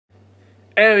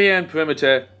Area and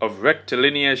perimeter of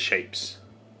rectilinear shapes.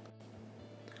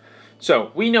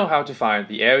 So we know how to find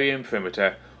the area and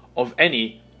perimeter of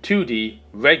any 2D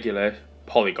regular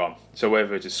polygon. So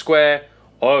whether it's a square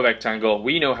or a rectangle,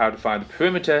 we know how to find the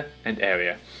perimeter and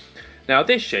area. Now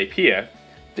this shape here,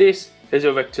 this is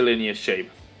a rectilinear shape.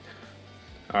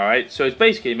 Alright, so it's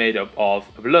basically made up of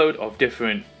a load of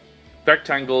different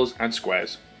rectangles and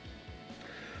squares.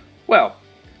 Well,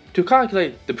 to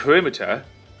calculate the perimeter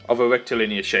of a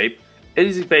rectilinear shape, it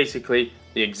is basically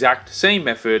the exact same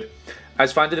method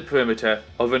as finding the perimeter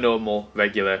of a normal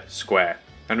regular square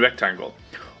and rectangle.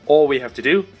 All we have to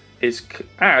do is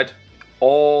add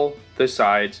all the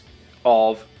sides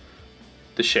of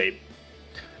the shape,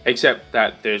 except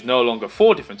that there's no longer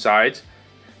 4 different sides,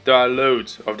 there are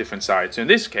loads of different sides. So in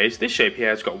this case, this shape here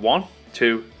has got 1,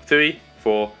 2, 3,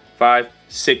 4, 5,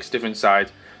 6 different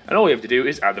sides, and all we have to do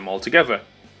is add them all together.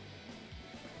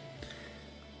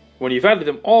 When you've added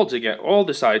them all together, all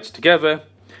the sides together,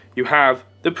 you have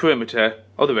the perimeter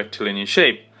of the rectilinear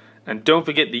shape. And don't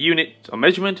forget the unit of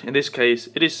measurement, in this case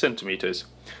it is centimeters.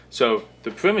 So the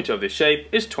perimeter of this shape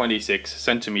is 26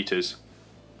 centimeters.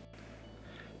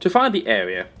 To find the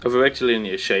area of a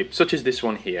rectilinear shape such as this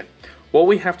one here, what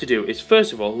we have to do is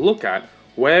first of all look at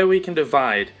where we can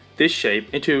divide this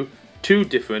shape into 2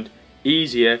 different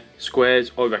easier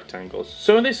squares or rectangles.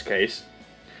 So in this case,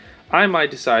 I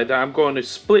might decide that I'm going to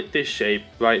split this shape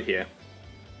right here.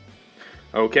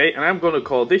 Okay, and I'm going to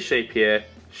call this shape here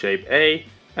shape A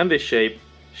and this shape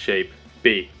shape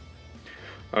B.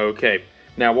 Okay,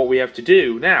 now what we have to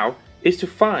do now is to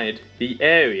find the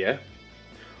area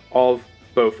of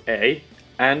both A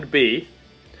and B,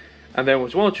 and then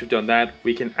once we've done that,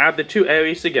 we can add the 2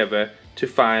 areas together to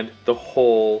find the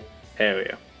whole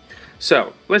area.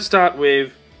 So let's start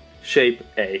with shape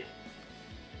A.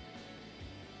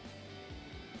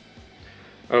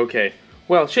 Okay,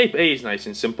 well, shape A is nice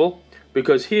and simple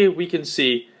because here we can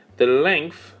see the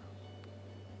length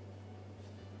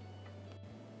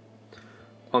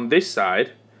on this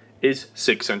side is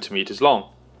 6 centimeters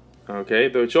long. Okay,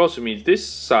 which also means this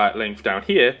side length down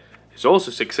here is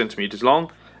also 6 centimeters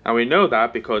long, and we know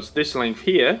that because this length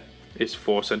here is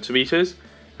 4 centimeters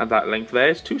and that length there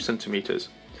is 2 centimeters.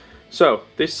 So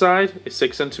this side is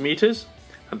 6 centimeters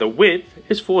and the width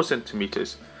is 4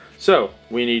 centimeters. So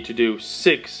we need to do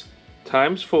 6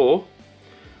 times 4,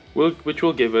 which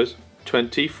will give us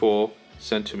 24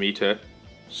 centimeter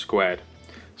squared.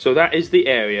 So that is the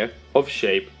area of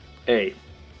shape A.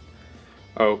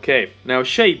 Okay, now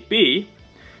shape B,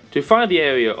 to find the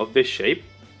area of this shape,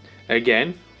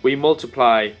 again, we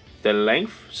multiply the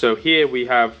length. So here we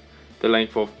have the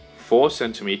length of 4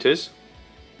 centimeters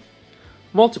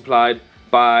multiplied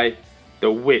by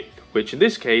the width, which in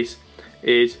this case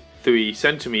is 3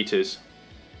 centimeters.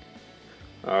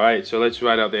 Alright, so let's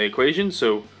write out the equation.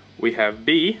 So we have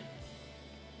B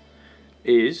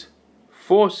is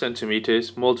 4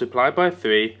 centimeters multiplied by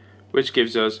 3, which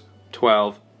gives us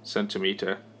 12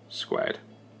 centimeter squared.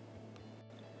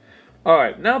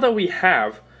 Alright, now that we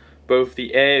have both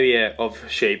the area of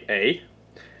shape A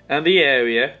and the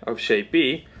area of shape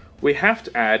B, we have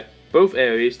to add both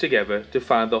areas together to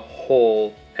find the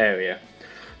whole area.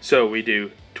 So we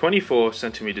do 24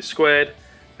 centimeters squared,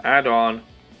 add on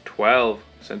 12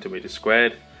 centimeters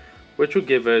squared, which will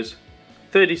give us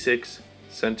 36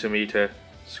 centimeter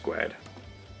squared.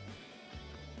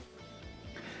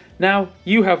 Now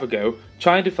you have a go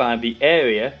trying to find the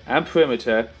area and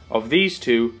perimeter of these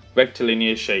 2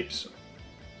 rectilinear shapes.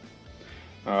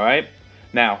 Alright,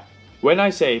 now when I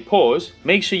say pause,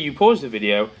 make sure you pause the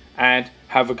video and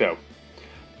have a go.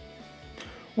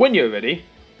 When you're ready,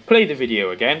 play the video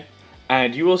again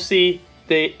and you will see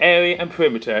the area and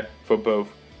perimeter for both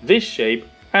this shape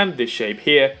and this shape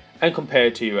here and compare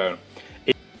it to your own.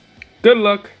 Good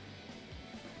luck!